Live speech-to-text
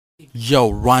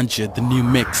Yo, Ranjha, the new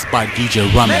mix by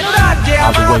DJ Raman,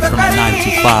 all the way from the 9 to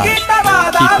 5,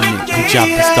 keeping it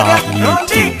Punjabi style in your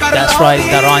team. That's right,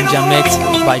 the Ranjha mix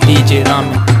by DJ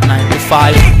Raman, 9 to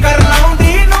 5.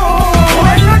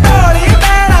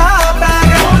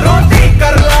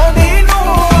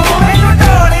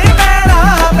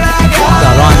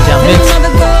 The Ranjha mix.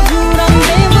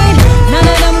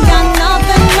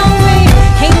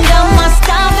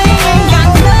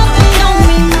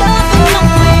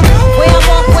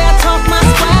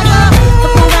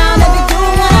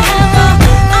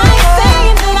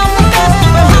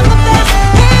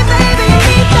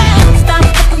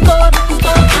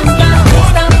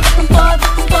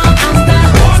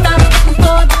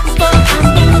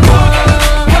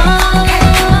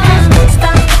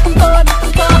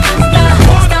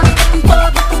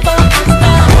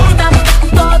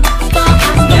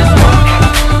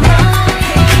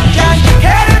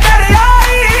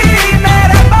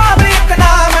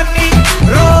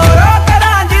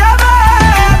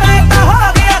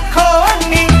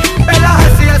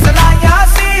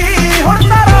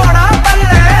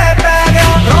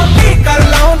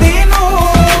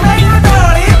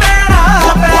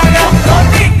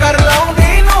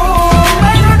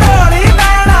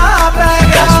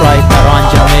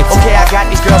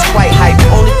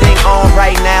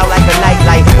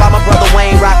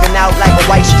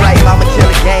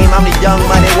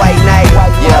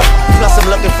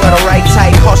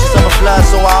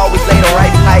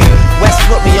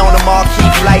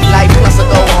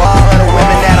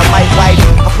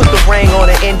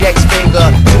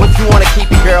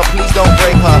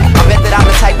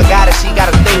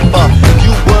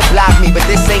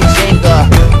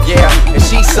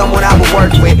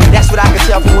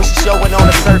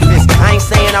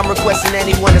 I'm requesting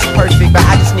anyone that's perfect, but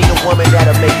I just need a woman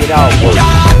that'll make it all work.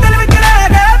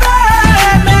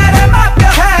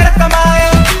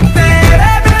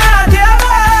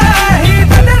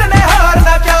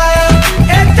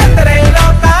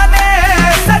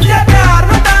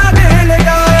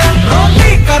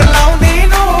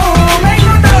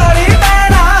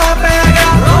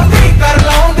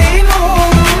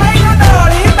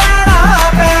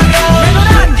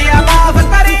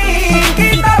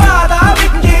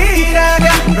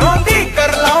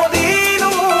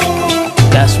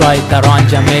 That's right, the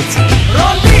Ranjha mix.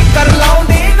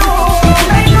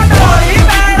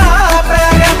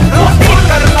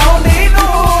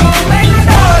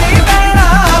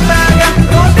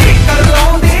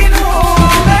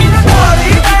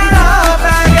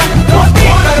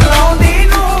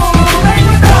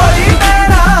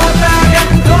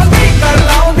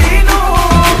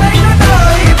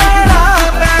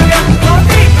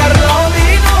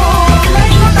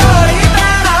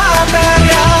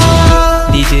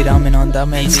 DJ Raman on the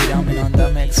mix.